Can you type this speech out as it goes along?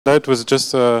That was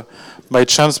just by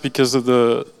chance because of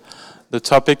the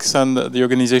topics and the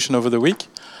organization over the week.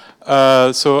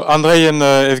 So Andrey and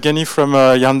Evgeny from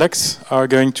Yandex are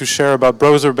going to share about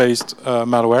browser-based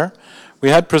malware. We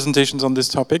had presentations on this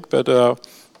topic, but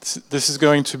this is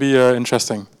going to be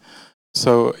interesting.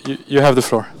 So you have the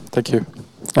floor. Thank you.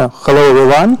 Hello,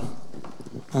 everyone.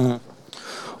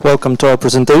 Welcome to our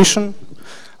presentation.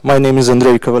 My name is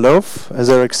Andrey Kovalev. As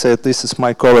Eric said, this is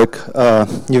my colleague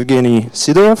Evgeny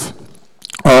Sidorov.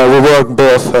 We work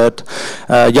both at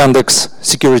Yandex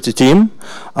security team.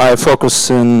 I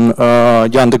focus in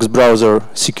Yandex browser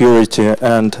security,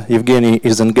 and Evgeny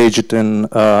is engaged in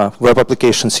web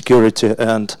application security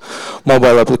and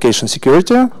mobile application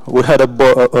security. We had a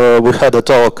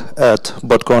talk at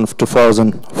BotConf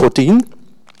 2014,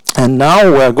 and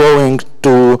now we are going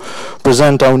to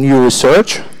present our new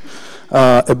research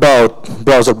about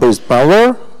browser-based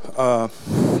malware.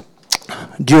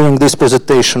 During this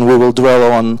presentation, we will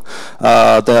dwell on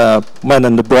the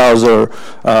man-in-the-browser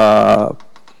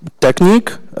technique,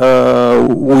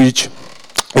 which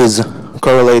is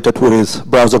correlated with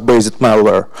browser-based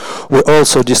malware. We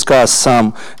also discuss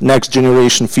some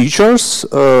next-generation features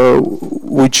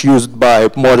which used by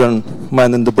modern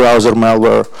man-in-the-browser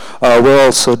malware. We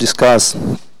also discuss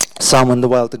some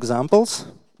in-the-wild examples,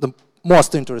 the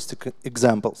most interesting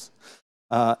examples.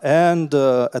 And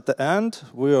at the end,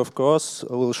 we, of course,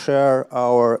 will share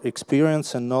our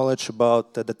experience and knowledge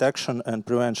about the detection and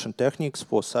prevention techniques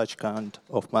for such kind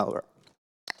of malware.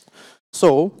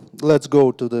 So, let's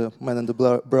go to the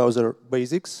man-in-the-browser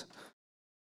basics.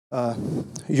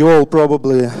 You all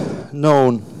probably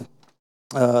know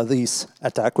this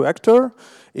attack vector.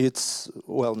 It's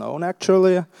well known,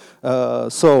 actually.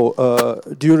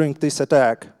 During this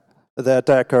attack, the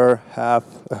attacker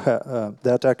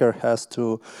has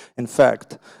to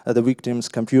infect the victim's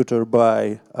computer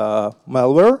by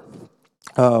malware,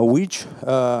 which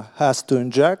has to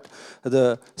inject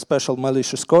the special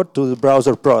malicious code to the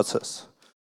browser process.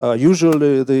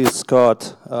 Usually, this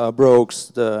code breaks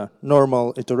the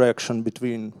normal interaction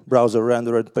between browser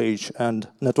rendered page and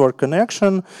network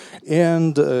connection,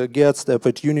 and gets the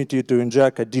opportunity to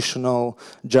inject additional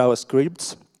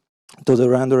JavaScripts to the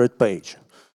rendered page.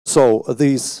 So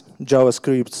these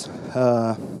JavaScripts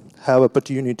have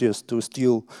opportunities to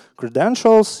steal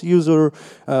credentials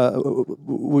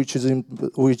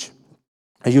which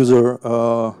a user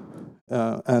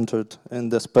entered in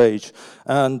this page,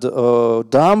 and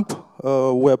dump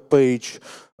web page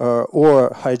or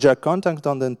hijack content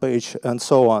on that page, and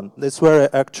so on. This very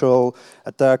actual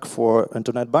attack for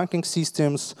internet banking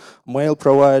systems, mail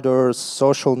providers,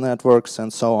 social networks,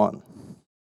 and so on.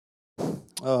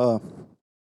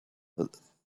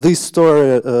 This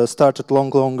story started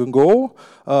long ago.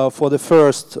 For the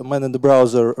first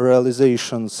man-in-the-browser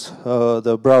realizations,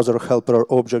 the browser helper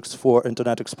objects for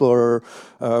Internet Explorer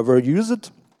were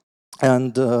used.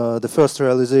 And the first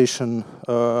realization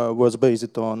was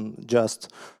based on just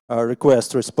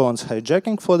request-response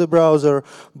hijacking for the browser.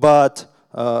 But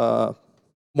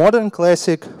modern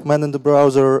classic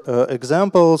man-in-the-browser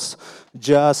examples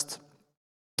just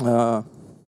do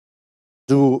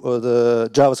the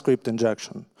JavaScript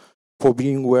injection for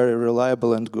being very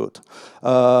reliable and good.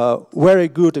 Very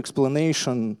good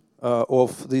explanation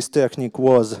of this technique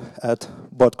was at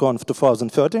BotConf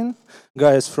 2013.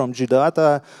 Guys from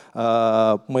GData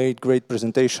made great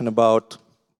presentation about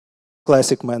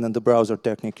classic man-in-the-browser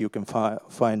technique. You can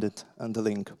find it on the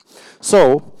link.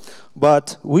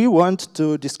 But we want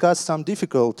to discuss some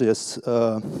difficulties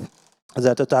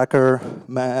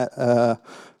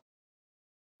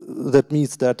that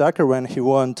meets the attacker when he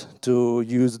wants to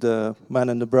use the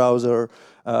man-in-the-browser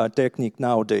technique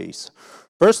nowadays.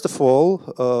 First of all,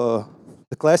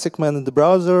 the classic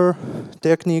man-in-the-browser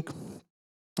technique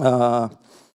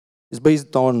is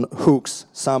based on hooks,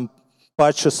 some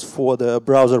patches for the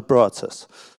browser process.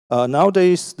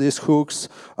 Nowadays, these hooks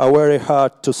are very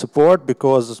hard to support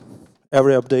because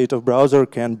every update of browser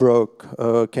can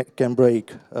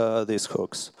break these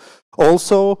hooks.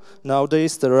 Also,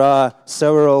 nowadays there are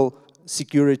several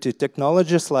security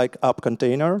technologies like app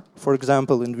container, for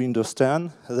example, in Windows 10,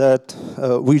 that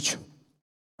which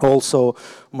also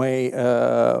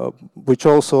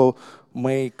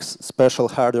makes special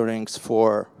hardenings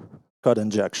for code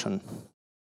injection.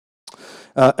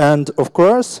 And of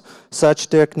course, such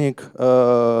technique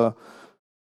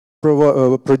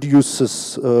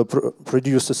produces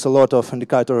a lot of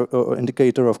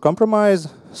indicator of compromise.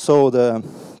 So the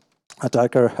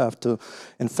attacker have to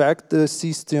infect the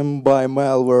system by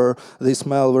malware. This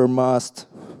malware must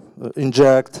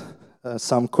inject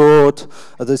some code.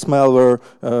 This malware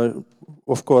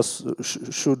of course,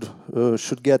 should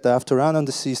get after running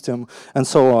the system, and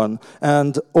so on.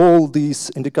 And all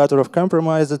these indicators of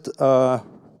compromise are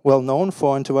well known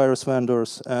for antivirus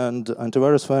vendors, and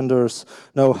antivirus vendors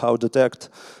know how to detect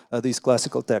these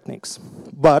classical techniques.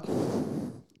 But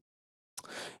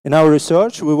in our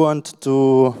research, we want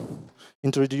to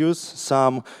introduce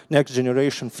some next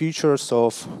generation features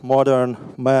of modern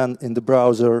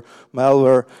man-in-the-browser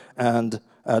malware and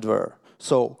adware.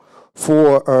 So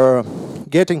for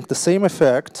getting the same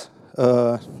effect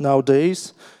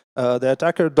nowadays, the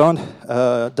attacker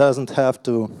doesn't have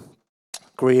to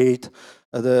create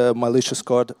the malicious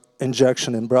code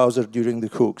injection in browser during the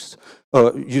hooks,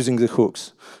 using the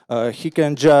hooks. He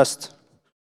can just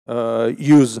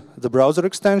use the browser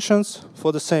extensions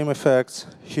for the same effects.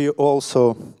 He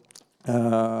also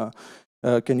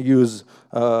can use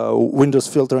Windows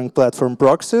filtering platform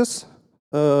proxies,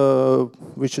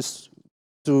 which is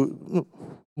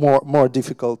more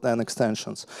difficult than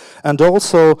extensions. And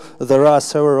also there are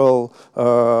several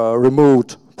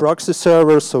remote proxy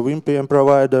servers, so VPN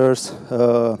providers,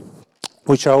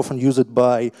 which are often used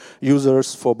by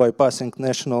users for bypassing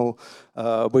national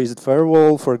based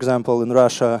firewall. For example, in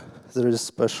Russia, there is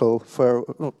special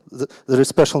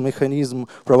mechanism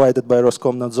provided by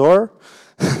Roskomnadzor.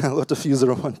 A lot of users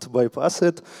want to bypass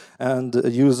it and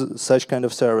use such kind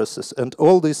of services. And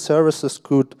all these services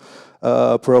could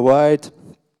provide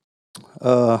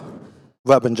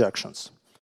web injections.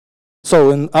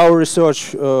 So in our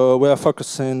research, we are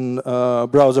focusing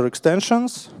browser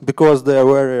extensions because they are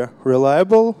very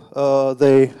reliable.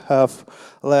 They have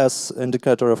less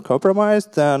indicator of compromise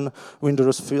than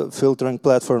Windows filtering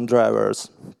platform drivers.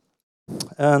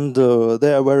 And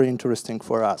they are very interesting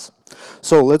for us.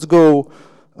 So let's go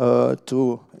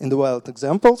to in the wild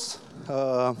examples.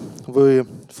 We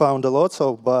found a lot,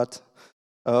 but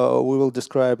we will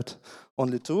describe it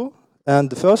only two. And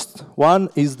the first one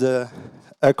is the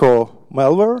Echo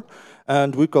malware,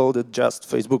 and we called it just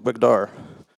Facebook backdoor.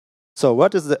 So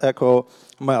what is the Echo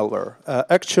malware?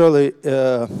 Actually,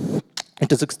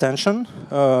 it is extension,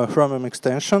 Chromium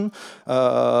extension,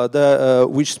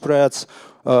 which spreads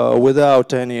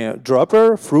without any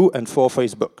dropper through and for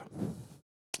Facebook.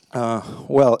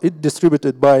 Well, it's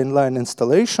distributed by inline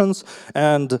installations,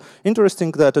 and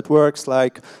interesting that it works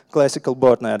like classical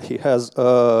botnet. He has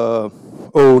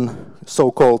own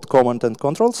so-called command and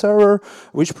control server,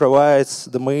 which provides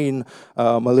the main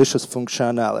malicious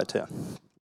functionality.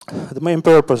 The main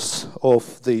purpose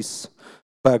of this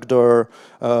backdoor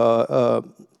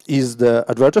is the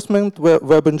advertisement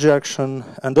web injection,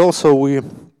 and also we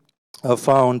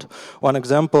found one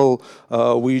example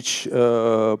which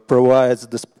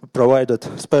provided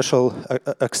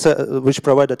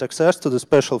access to the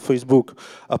special Facebook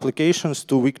applications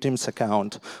to victims'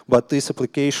 account. But this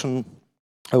application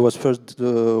was first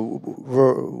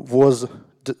was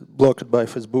blocked by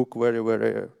Facebook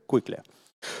very quickly.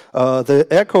 The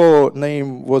Echo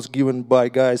name was given by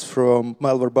guys from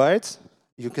Malwarebytes.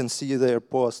 You can see their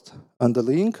post on the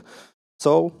link.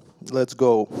 So let's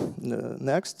go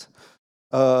next.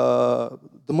 The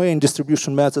main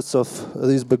distribution methods of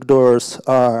these backdoors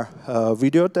are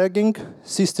video tagging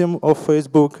system of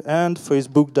Facebook and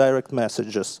Facebook direct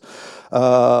messages.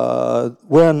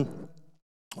 When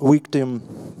victim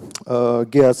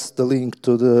gets the link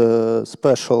to the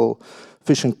special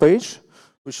phishing page,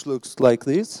 which looks like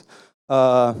this,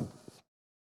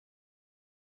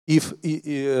 if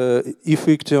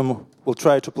victim will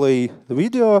try to play the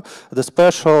video, the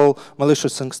special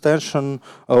malicious extension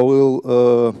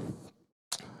will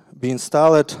be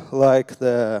installed like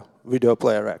the video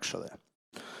player actually.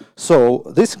 So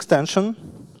this extension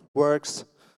works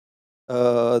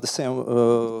the same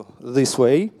this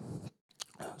way.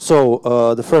 So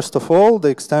the first of all, the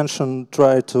extension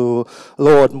tries to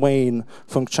load main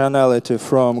functionality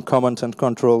from command and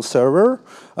control server.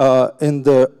 In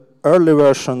the early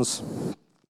versions,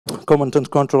 command and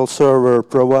control server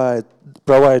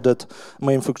provided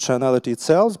main functionality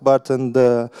itself, but in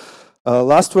the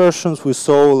last versions we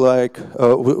saw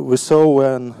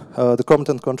when the command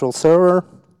and control server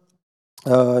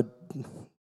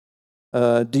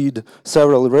did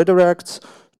several redirects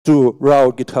to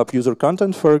raw GitHub user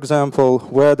content, for example,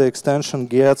 where the extension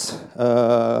gets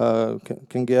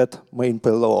can get main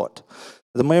payload.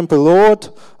 The main payload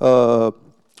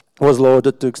was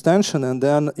loaded to extension, and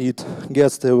then it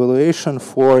gets the evaluation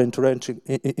for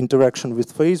interaction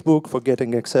with Facebook, for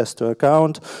getting access to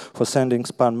account, for sending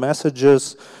spam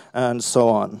messages, and so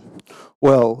on.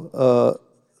 Well,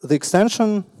 the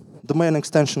extension, the main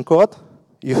extension code,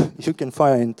 you can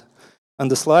find on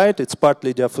the slide. It's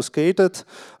partly deobfuscated.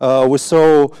 We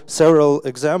saw several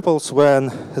examples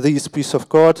when this piece of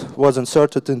code was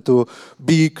inserted into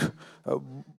big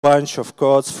bunch of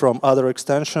codes from other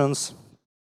extensions,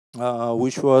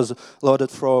 which was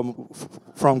loaded from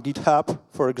GitHub,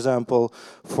 for example,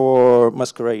 for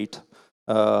Masquerade,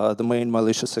 the main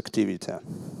malicious activity.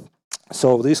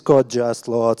 So this code just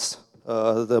loads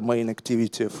the main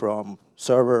activity from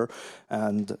server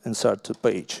and insert to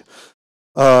page.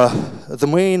 The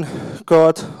main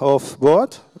code of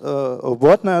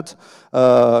botnet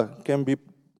can be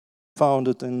found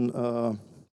in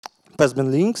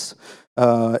passbin links.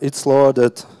 It's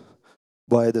loaded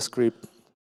by the script,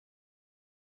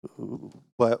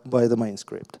 by the main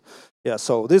script. Yeah,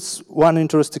 so this one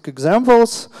interesting example,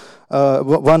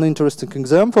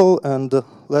 and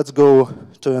let's go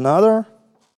to another.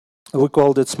 We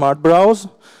called it Smart Browse.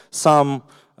 Some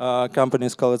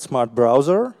companies call it Smart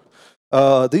Browser.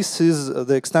 This is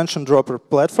the extension dropper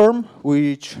platform,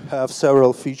 which have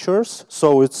several features.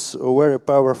 So it's a very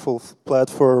powerful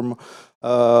platform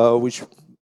which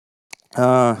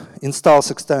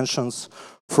installs extensions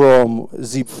from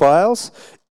zip files.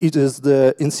 It is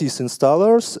the NCS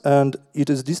installers, and it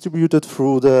is distributed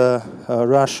through the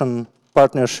Russian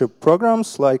partnership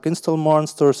programs like Install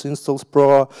Monsters, Installs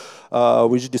Pro,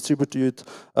 which distributed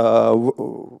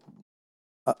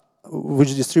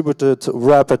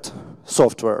rapid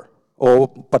software or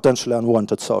potentially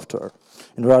unwanted software.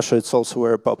 In Russia, it's also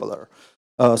very popular.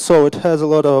 So it has a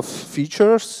lot of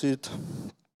features.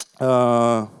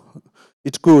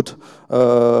 It could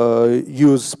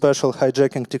use special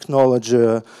hijacking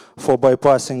technology for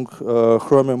bypassing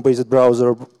Chromium-based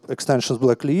browser extensions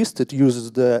blacklist. It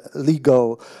uses the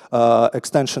legal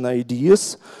extension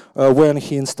IDs when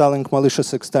he installing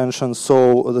malicious extensions.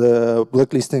 So the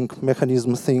blacklisting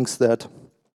mechanism thinks that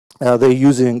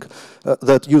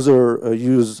that user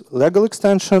use legal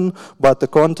extension, but the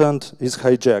content is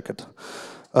hijacked.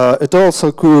 It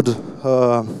also could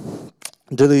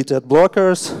delete ad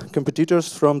blockers,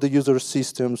 competitors from the user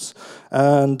systems,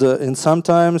 and in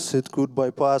sometimes it could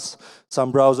bypass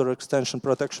some browser extension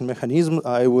protection mechanism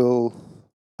I will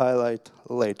highlight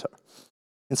later.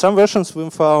 In some versions we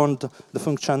found the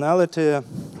functionality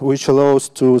which allows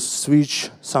to switch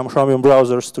some Chromium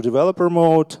browsers to developer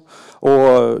mode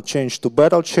or change to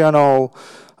battle channel.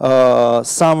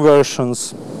 Some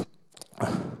versions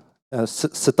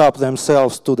set up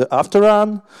themselves to the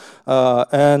afterrun,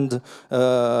 and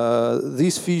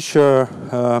this feature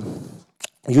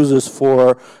uses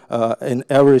for in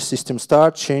every system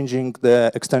start changing the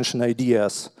extension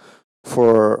IDs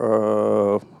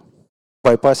for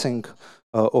bypassing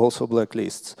also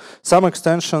blacklists. Some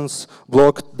extensions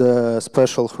block the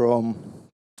special Chrome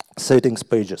settings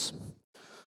pages.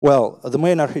 Well, the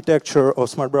main architecture of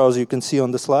Smart Browser you can see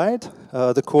on the slide.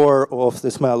 The core of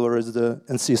this malware is the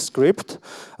NC script,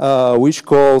 which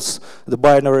calls the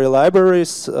binary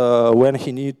libraries when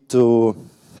he needs to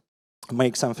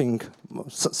make something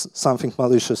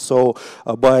malicious. So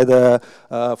by the,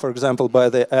 for example, by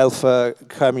the alpha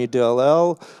Kami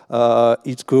DLL,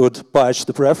 it could patch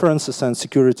the preferences and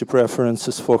security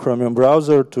preferences for Chromium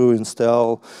browser to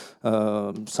install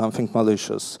something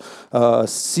malicious.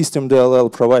 System DLL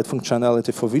provide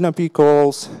functionality for WinAPI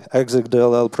calls. Exec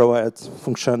DLL provides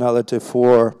functionality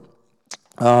for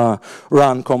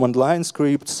run command line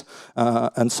scripts,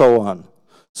 and so on.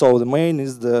 So the main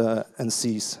is the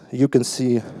NCs. You can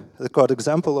see the code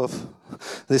example of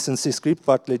this NC script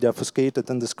partly deobfuscated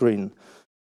on the screen.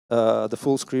 The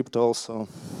full script also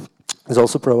is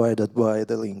also provided by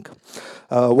the link.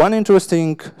 One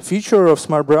interesting feature of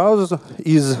Smart Browser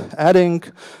is adding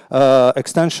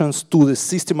extensions to the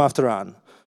system after run.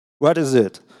 What is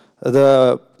it?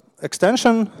 The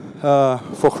extension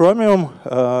for Chromium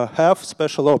have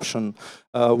special option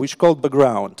which called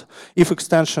background. If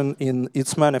extension in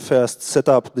its manifest set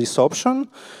up this option,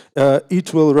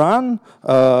 it will run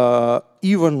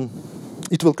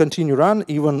it will continue run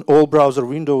even all browser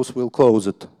windows will close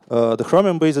it. The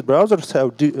Chromium-based browsers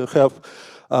have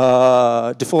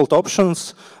default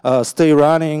options stay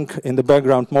running in the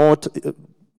background mode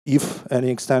if any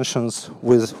extensions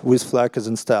with flag is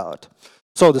installed.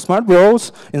 So the Smart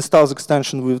Browse installs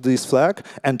extension with this flag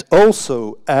and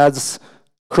also adds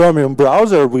Chromium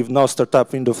browser with no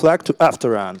startup window flag to after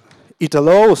run. It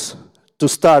allows to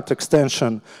start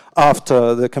extension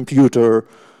after the computer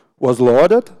was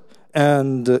loaded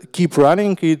and keep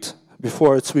running it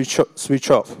before it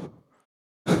switch off.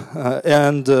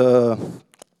 And the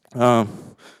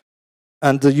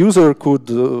user could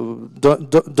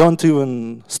don't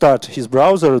even start his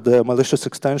browser. The malicious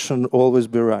extension always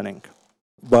be running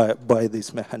by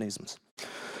these mechanisms.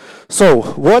 So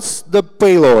what's the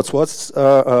payloads?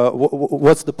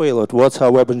 What's the payload? What's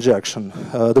our web injection?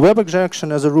 The web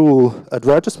injection, as a rule,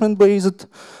 advertisement-based,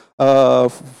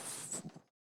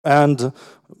 and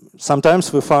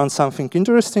sometimes we found something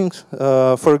interesting.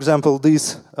 For example,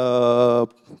 this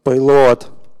payload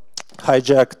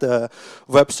hijacked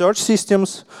web search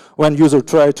systems. When user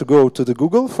try to go to the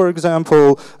Google, for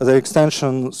example, the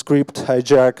extension script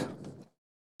hijack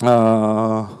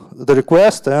the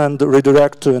request and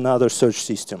redirect to another search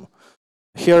system.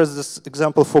 Here is this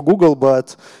example for Google,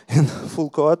 but in full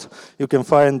code, you can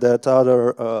find that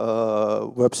other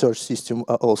web search systems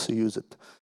also use it.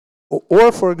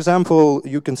 Or, for example,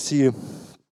 you can see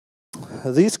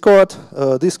this code.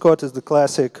 This code is the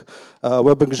classic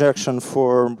web injection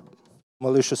for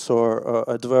malicious or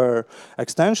adware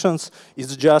extensions.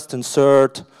 It's just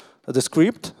insert the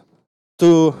script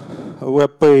to a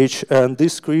web page, and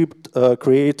this script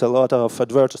create a lot of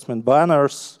advertisement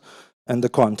banners and the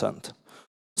content.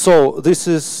 So this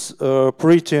is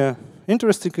pretty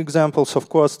interesting examples. Of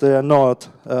course, they are not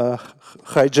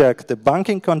hijack the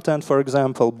banking content, for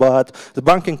example, but the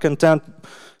banking content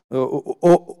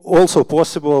also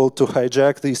possible to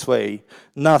hijack this way.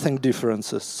 Nothing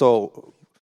differences. So,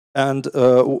 and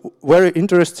very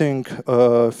interesting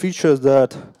feature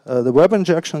that the web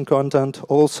injection content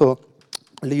also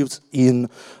lives in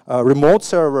a remote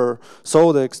server,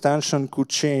 so the extension could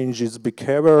change its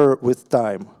behavior with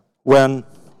time. When,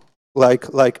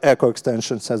 like echo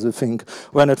extensions as we think,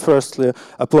 when it firstly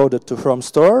uploaded to from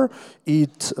store,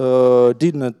 it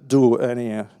did not do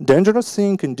any dangerous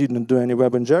thing, it didn't do any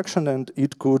web injection, and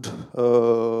it could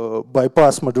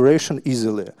bypass moderation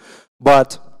easily.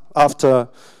 But after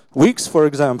weeks, for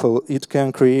example, it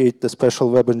can create the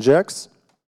special web injects,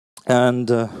 and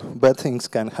bad things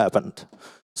can happen.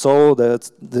 So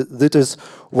that is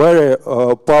very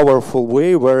powerful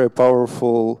way, very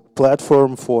powerful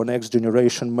platform for next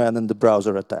generation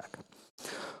man-in-the-browser attack.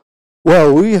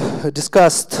 Well, we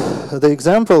discussed the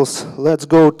examples. Let's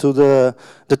go to the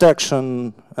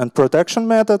detection and protection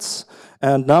methods.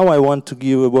 And now I want to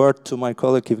give a word to my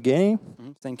colleague Evgeny.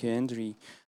 Thank you, Andrey.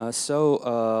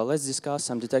 Let's discuss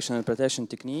some detection and protection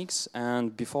techniques.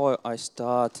 And before I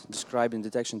start describing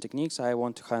detection techniques, I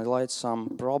want to highlight some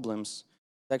problems.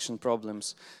 Detection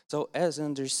problems. So as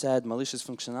Andrey said, malicious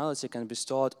functionality can be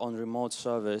stored on remote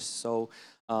servers. So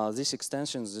these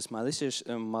extensions, this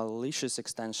malicious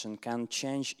extension can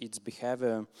change its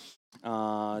behavior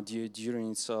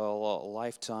during its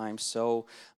lifetime. So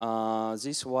this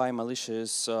is why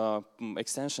malicious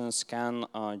extensions can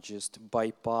just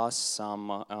bypass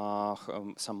some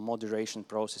moderation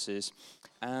processes.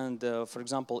 And for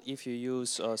example, if you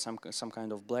use some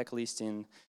kind of blacklisting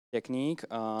technique,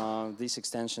 these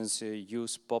extensions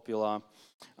use popular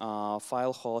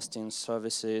file hosting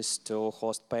services to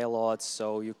host payloads,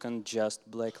 so you can just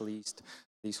blacklist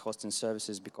these hosting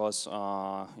services because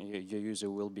your user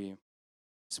will be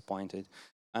disappointed.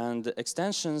 And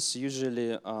extensions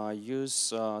usually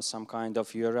use some kind of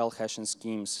URL hashing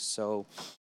schemes, so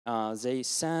they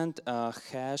send a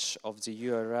hash of the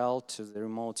URL to the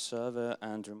remote server,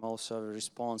 and remote server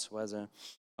responds whether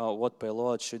what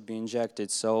payload should be injected.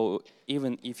 So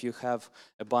even if you have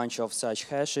a bunch of such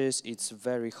hashes, it's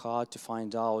very hard to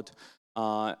find out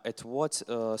at what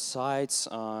sites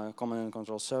command and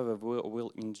control server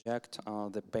will inject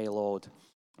the payload.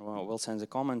 Will send the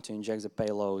command to inject the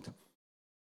payload.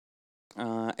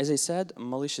 As I said,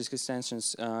 malicious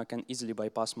extensions can easily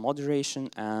bypass moderation,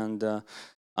 and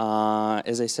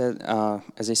as I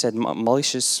said,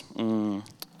 malicious.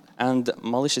 And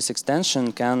malicious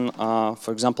extension can,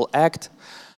 for example, act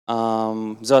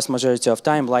the vast majority of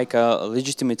time like a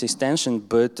legitimate extension,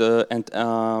 but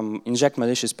inject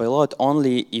malicious payload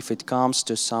only if it comes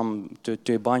to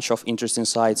a bunch of interesting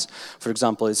sites. For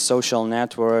example, it's social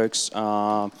networks,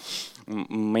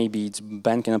 maybe it's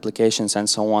banking applications, and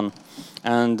so on.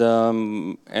 And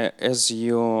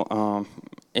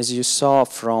as you saw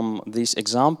from these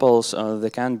examples, there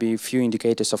can be few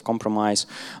indicators of compromise.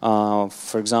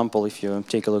 For example, if you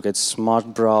take a look at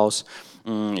Smart Browse,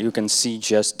 you can see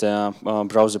just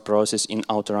browser process in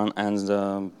outrun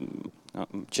and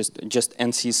just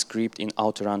NC script in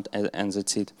outrun, and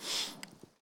that's it.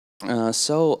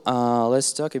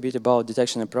 Let's talk a bit about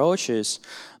detection approaches.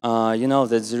 You know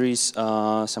that there is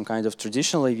some kind of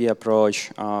traditional AV approach,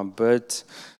 but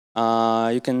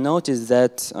you can notice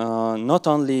that not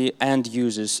only end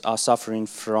users are suffering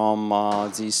from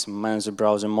this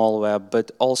man-in-the-browser malware,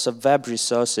 but also web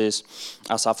resources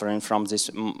are suffering from this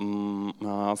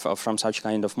from such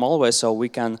kind of malware. So we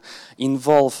can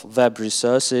involve web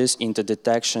resources into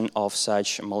detection of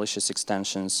such malicious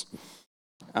extensions.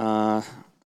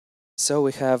 So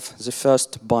we have the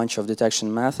first bunch of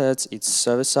detection methods. It's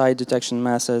server-side detection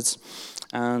methods,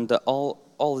 and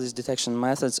all these detection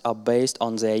methods are based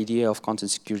on the idea of content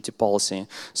security policy.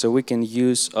 So we can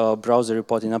use browser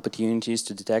reporting opportunities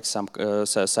to detect some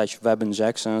such web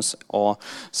injections or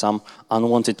some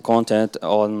unwanted content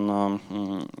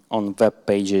on web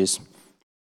pages.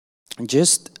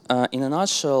 Just in a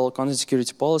nutshell, content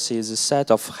security policy is a set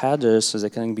of headers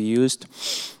that can be used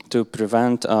to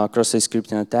prevent cross-site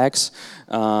scripting attacks.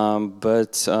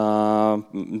 But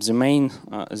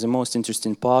the most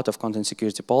interesting part of content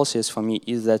security policies for me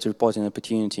is that reporting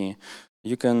opportunity.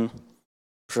 You can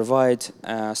provide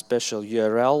a special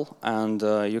URL and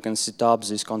you can set up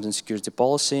this content security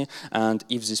policy. And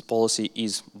if this policy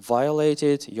is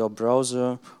violated, your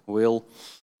browser will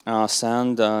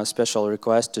send a special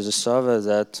request to the server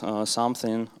that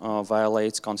something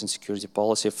violates content security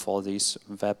policy for this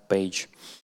web page.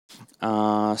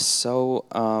 Content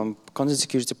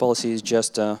security policy is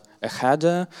just a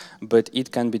header, but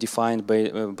it can be defined by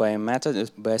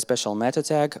a special meta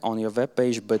tag on your web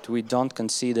page. But we don't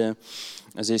consider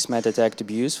this meta tag to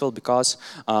be useful because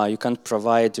you can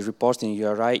provide reporting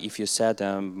URI if you set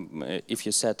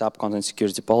up content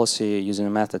security policy using a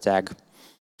meta tag.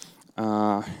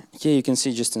 Here you can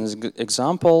see just an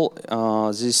example,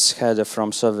 this header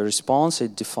from server response,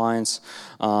 it defines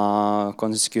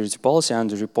content security policy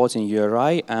and the reporting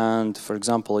URI, and for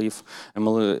example, if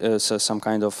some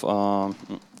kind of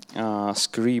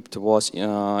script was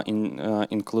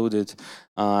included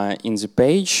in the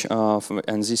page,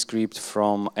 and this script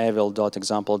from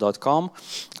evil.example.com,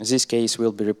 this case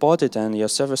will be reported, and your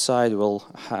server side will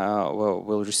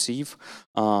receive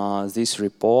this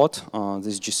report,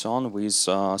 this JSON with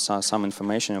some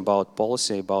information about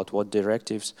policy, about what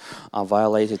directives are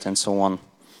violated, and so on.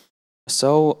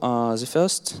 So the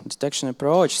first detection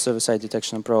approach, server-side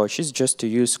detection approach, is just to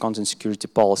use content security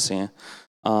policy.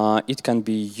 It can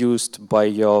be used by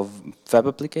your web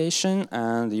application,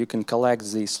 and you can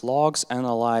collect these logs,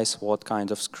 analyze what kind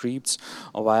of scripts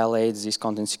violate this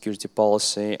content security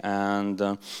policy,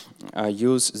 and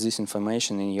use this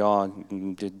information in your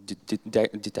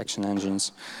detection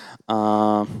engines.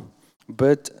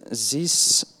 But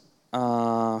this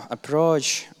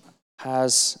approach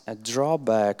has a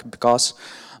drawback because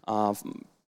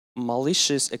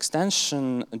malicious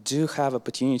extension do have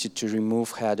opportunity to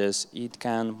remove headers. It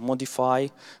can modify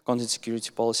content security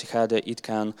policy header. It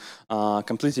can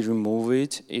completely remove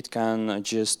it. It can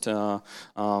just add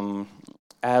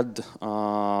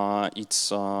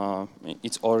its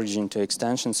origin to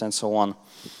extensions and so on.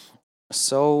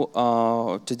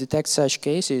 So to detect such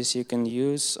cases, you can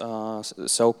use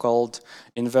so-called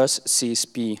inverse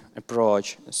CSP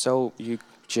approach. So you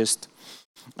just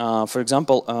for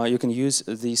example, you can use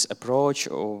this approach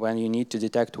when you need to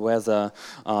detect whether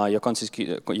your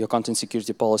content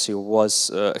security policy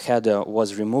header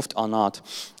was removed or not.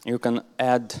 You can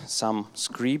add some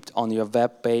script on your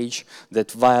web page that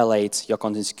violates your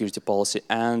content security policy,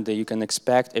 and you can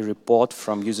expect a report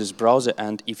from user's browser.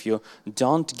 And if you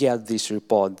don't get this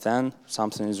report, then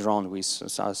something is wrong with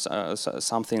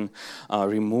something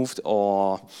removed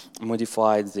or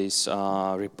modified this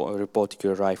report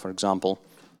URI, for example.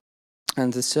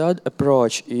 And the third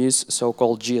approach is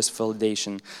so-called GS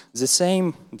validation. The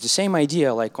same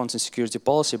idea like content security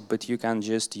policy, but you can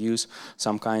just use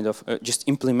some kind of, just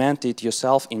implement it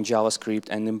yourself in JavaScript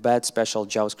and embed special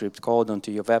JavaScript code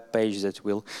onto your web page that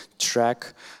will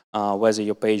track whether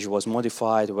your page was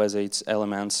modified, whether its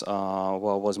elements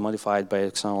was modified by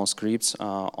external scripts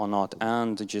or not,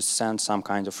 and just send some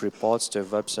kind of reports to a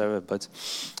web server. But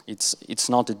it's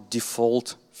not a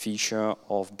default feature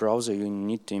of browser. You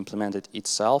need to implement it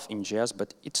itself in JS,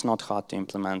 but it's not hard to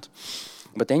implement.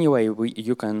 But anyway,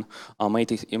 you can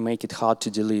make it hard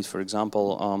to delete. For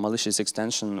example, malicious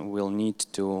extension will need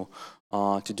to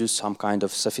do some kind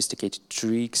of sophisticated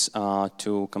tricks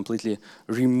to completely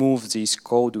remove this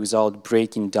code without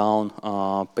breaking down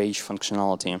page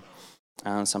functionality.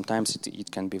 And sometimes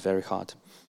it can be very hard.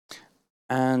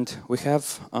 And we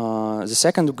have the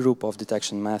second group of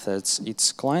detection methods.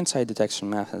 It's client-side detection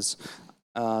methods.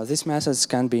 These methods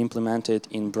can be implemented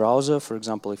in browser. For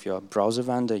example, if you're a browser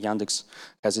vendor, Yandex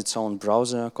has its own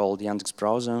browser called Yandex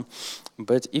Browser.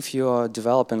 But if you are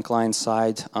developing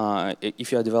client-side,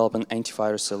 if you are developing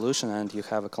antivirus solution and you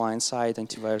have a client-side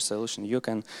antivirus solution, you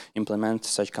can implement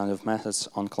such kind of methods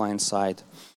on client-side.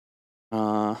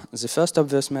 The first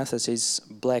obvious method is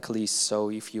blacklist.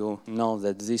 So if you know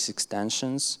that these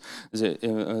extensions,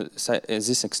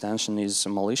 this extension is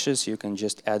malicious, you can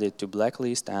just add it to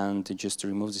blacklist and just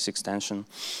remove this extension,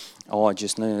 or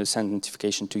just send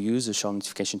notification to user, show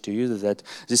notification to user that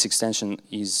this extension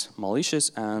is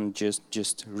malicious, and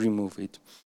just remove it.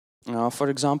 For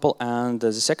example, and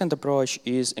the second approach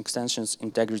is extensions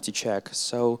integrity check.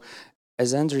 So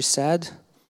as Andrey said,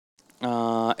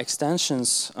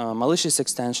 malicious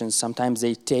extensions, sometimes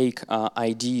they take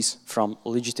IDs from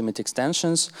legitimate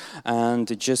extensions,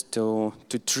 and just to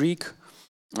trick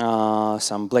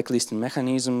some blacklisting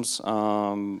mechanisms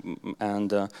and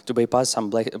to bypass some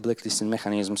blacklisting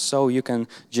mechanisms. So you can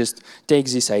just take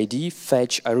this ID,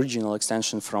 fetch original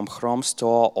extension from Chrome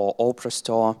store or Opera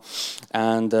store,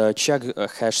 and check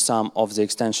hash sum of the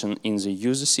extension in the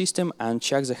user system, and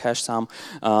check the hash sum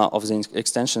of the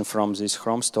extension from this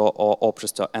Chrome store or Opera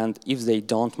store. And if they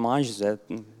don't match, that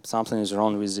something is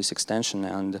wrong with this extension,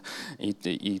 and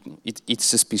it's a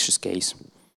suspicious case.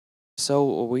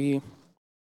 So we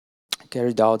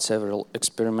carried out several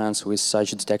experiments with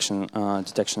such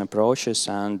detection approaches,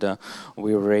 and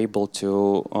we were able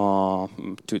to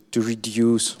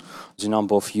reduce the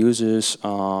number of users who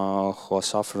are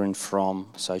suffering from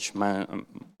such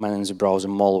man-in-the-browser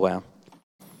malware.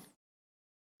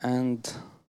 And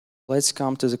let's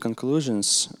come to the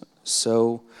conclusions.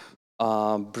 So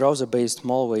browser-based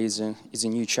malware is a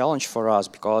new challenge for us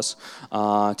because,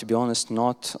 to be honest,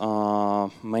 not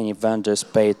many vendors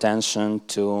pay attention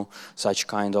to such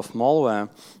kind of malware,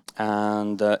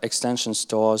 and extension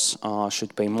stores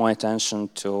should pay more attention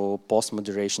to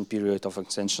post-moderation period of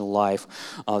extension life.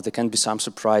 There can be some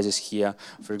surprises here.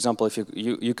 For example, if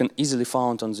you can easily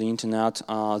find on the internet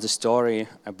the story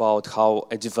about how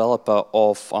a developer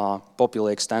of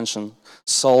popular extension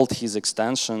sold his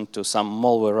extension to some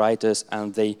malware writers,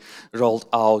 and they rolled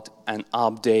out an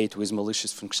update with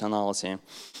malicious functionality.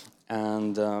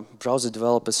 And browser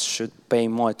developers should pay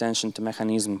more attention to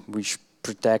mechanisms which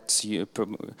protect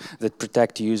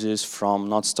users from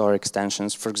not store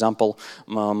extensions. For example,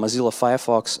 Mozilla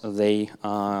Firefox, they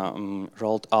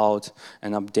rolled out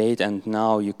an update, and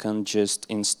now you can just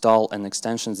install an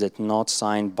extension that's not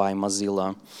signed by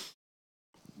Mozilla.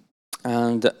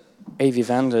 And AV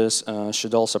vendors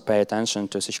should also pay attention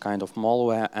to such kind of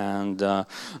malware, and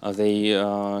they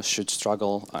should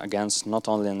struggle against not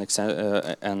only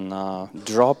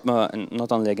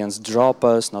not only against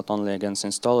droppers, not only against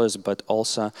installers, but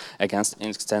also against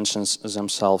extensions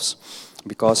themselves.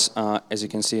 Because as you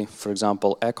can see, for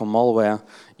example, Echo malware,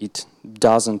 it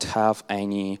doesn't have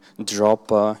any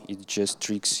dropper; it just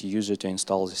tricks user to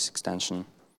install this extension.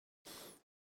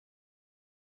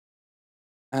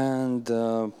 And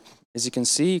as you can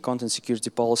see, content security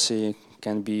policy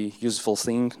can be a useful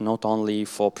thing, not only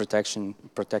for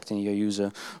protecting your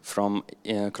user from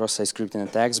cross-site scripting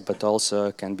attacks, but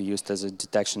also can be used as a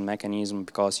detection mechanism,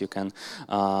 because you can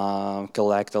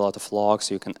collect a lot of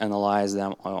logs, you can analyze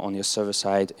them on your server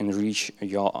side, enrich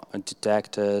your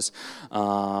detectors,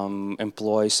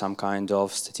 employ some kind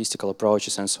of statistical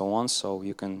approaches and so on. So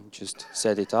you can just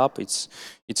set it up. It's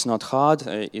not hard.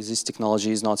 This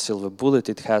technology is not silver bullet.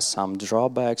 It has some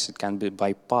drawbacks. It can be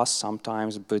bypassed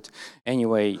sometimes, but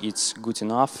anyway, it's good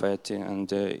enough,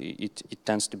 and it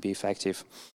tends to be effective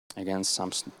against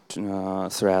some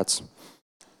threats.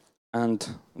 And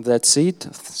that's it.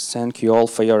 Thank you all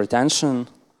for your attention.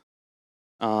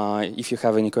 If you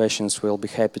have any questions, we'll be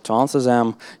happy to answer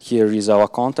them. Here is our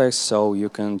contact, so you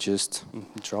can just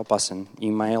drop us an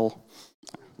email.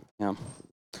 Yeah.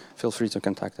 Feel free to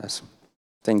contact us.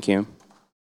 Thank you.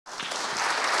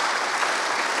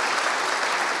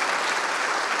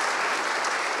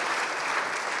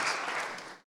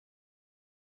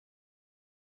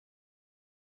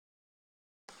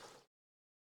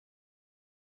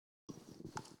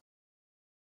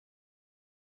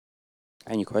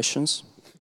 Any questions?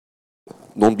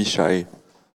 Don't be shy.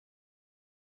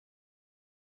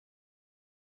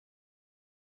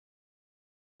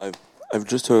 I've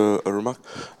just a remark.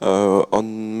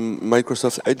 On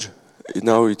Microsoft Edge,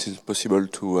 now it is possible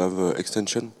to have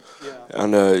extension,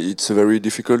 and it's very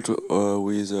difficult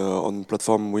with on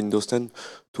platform Windows 10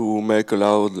 to make a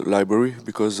loud library,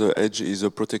 because Edge is a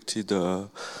protected.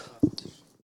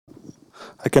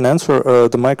 I can answer.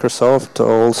 The Microsoft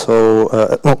also,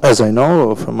 as I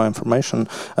know from my information,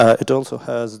 it also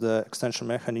has the extension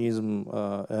mechanism,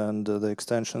 and the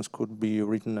extensions could be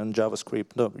written in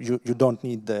JavaScript. No, you don't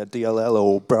need the DLL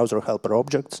or browser helper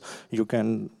objects. You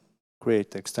can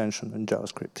create the extension in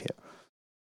JavaScript here.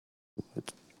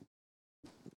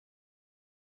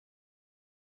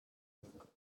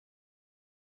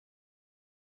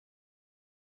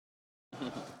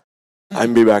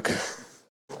 I'm be back.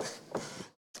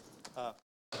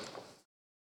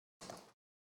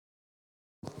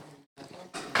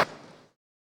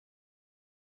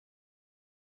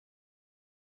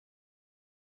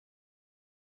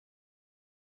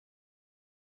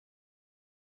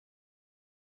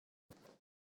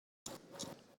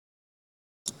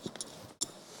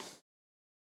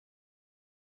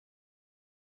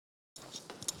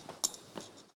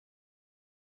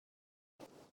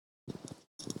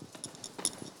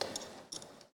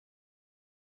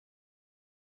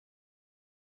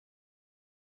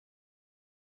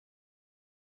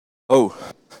 Oh.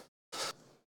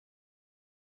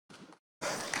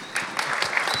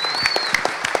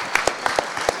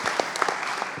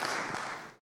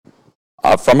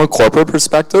 From a corporate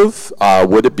perspective,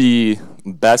 would it be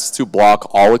best to block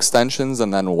all extensions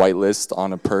and then whitelist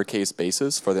on a per case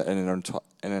basis for an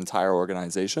entire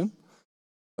organization?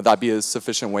 Would that be a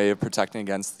sufficient way of protecting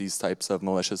against these types of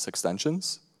malicious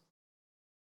extensions?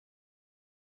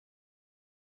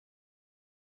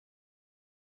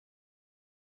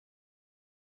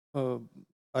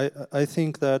 I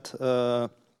think that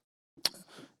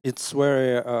it's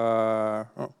very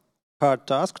hard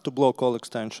task to block all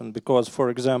extension because, for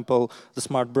example, the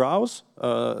smart browse,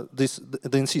 the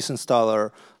NCS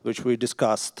installer, which we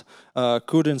discussed,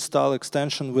 could install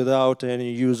extension without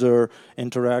any user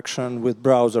interaction with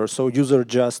browser. So user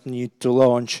just need to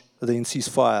launch the NCS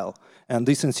file. And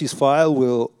this NCS file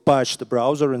will patch the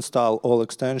browser, install all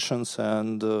extensions,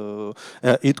 and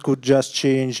it could just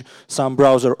change some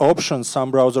browser options, some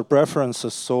browser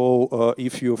preferences. So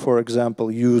if you, for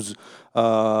example, use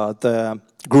the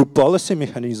group policy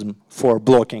mechanism for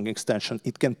blocking extension,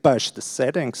 it can patch the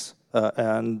settings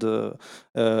and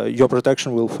your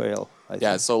protection will fail. I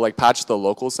think. So like patch the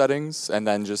local settings and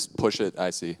then just push it,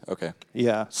 I see, okay.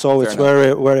 Yeah, so Fair it's enough.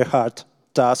 very, very hard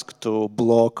task to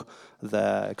block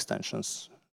the extensions.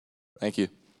 Thank you.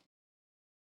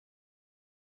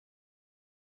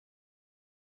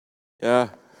 Yeah.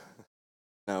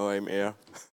 Now I'm here.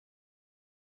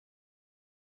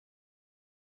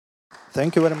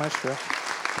 Thank you very much.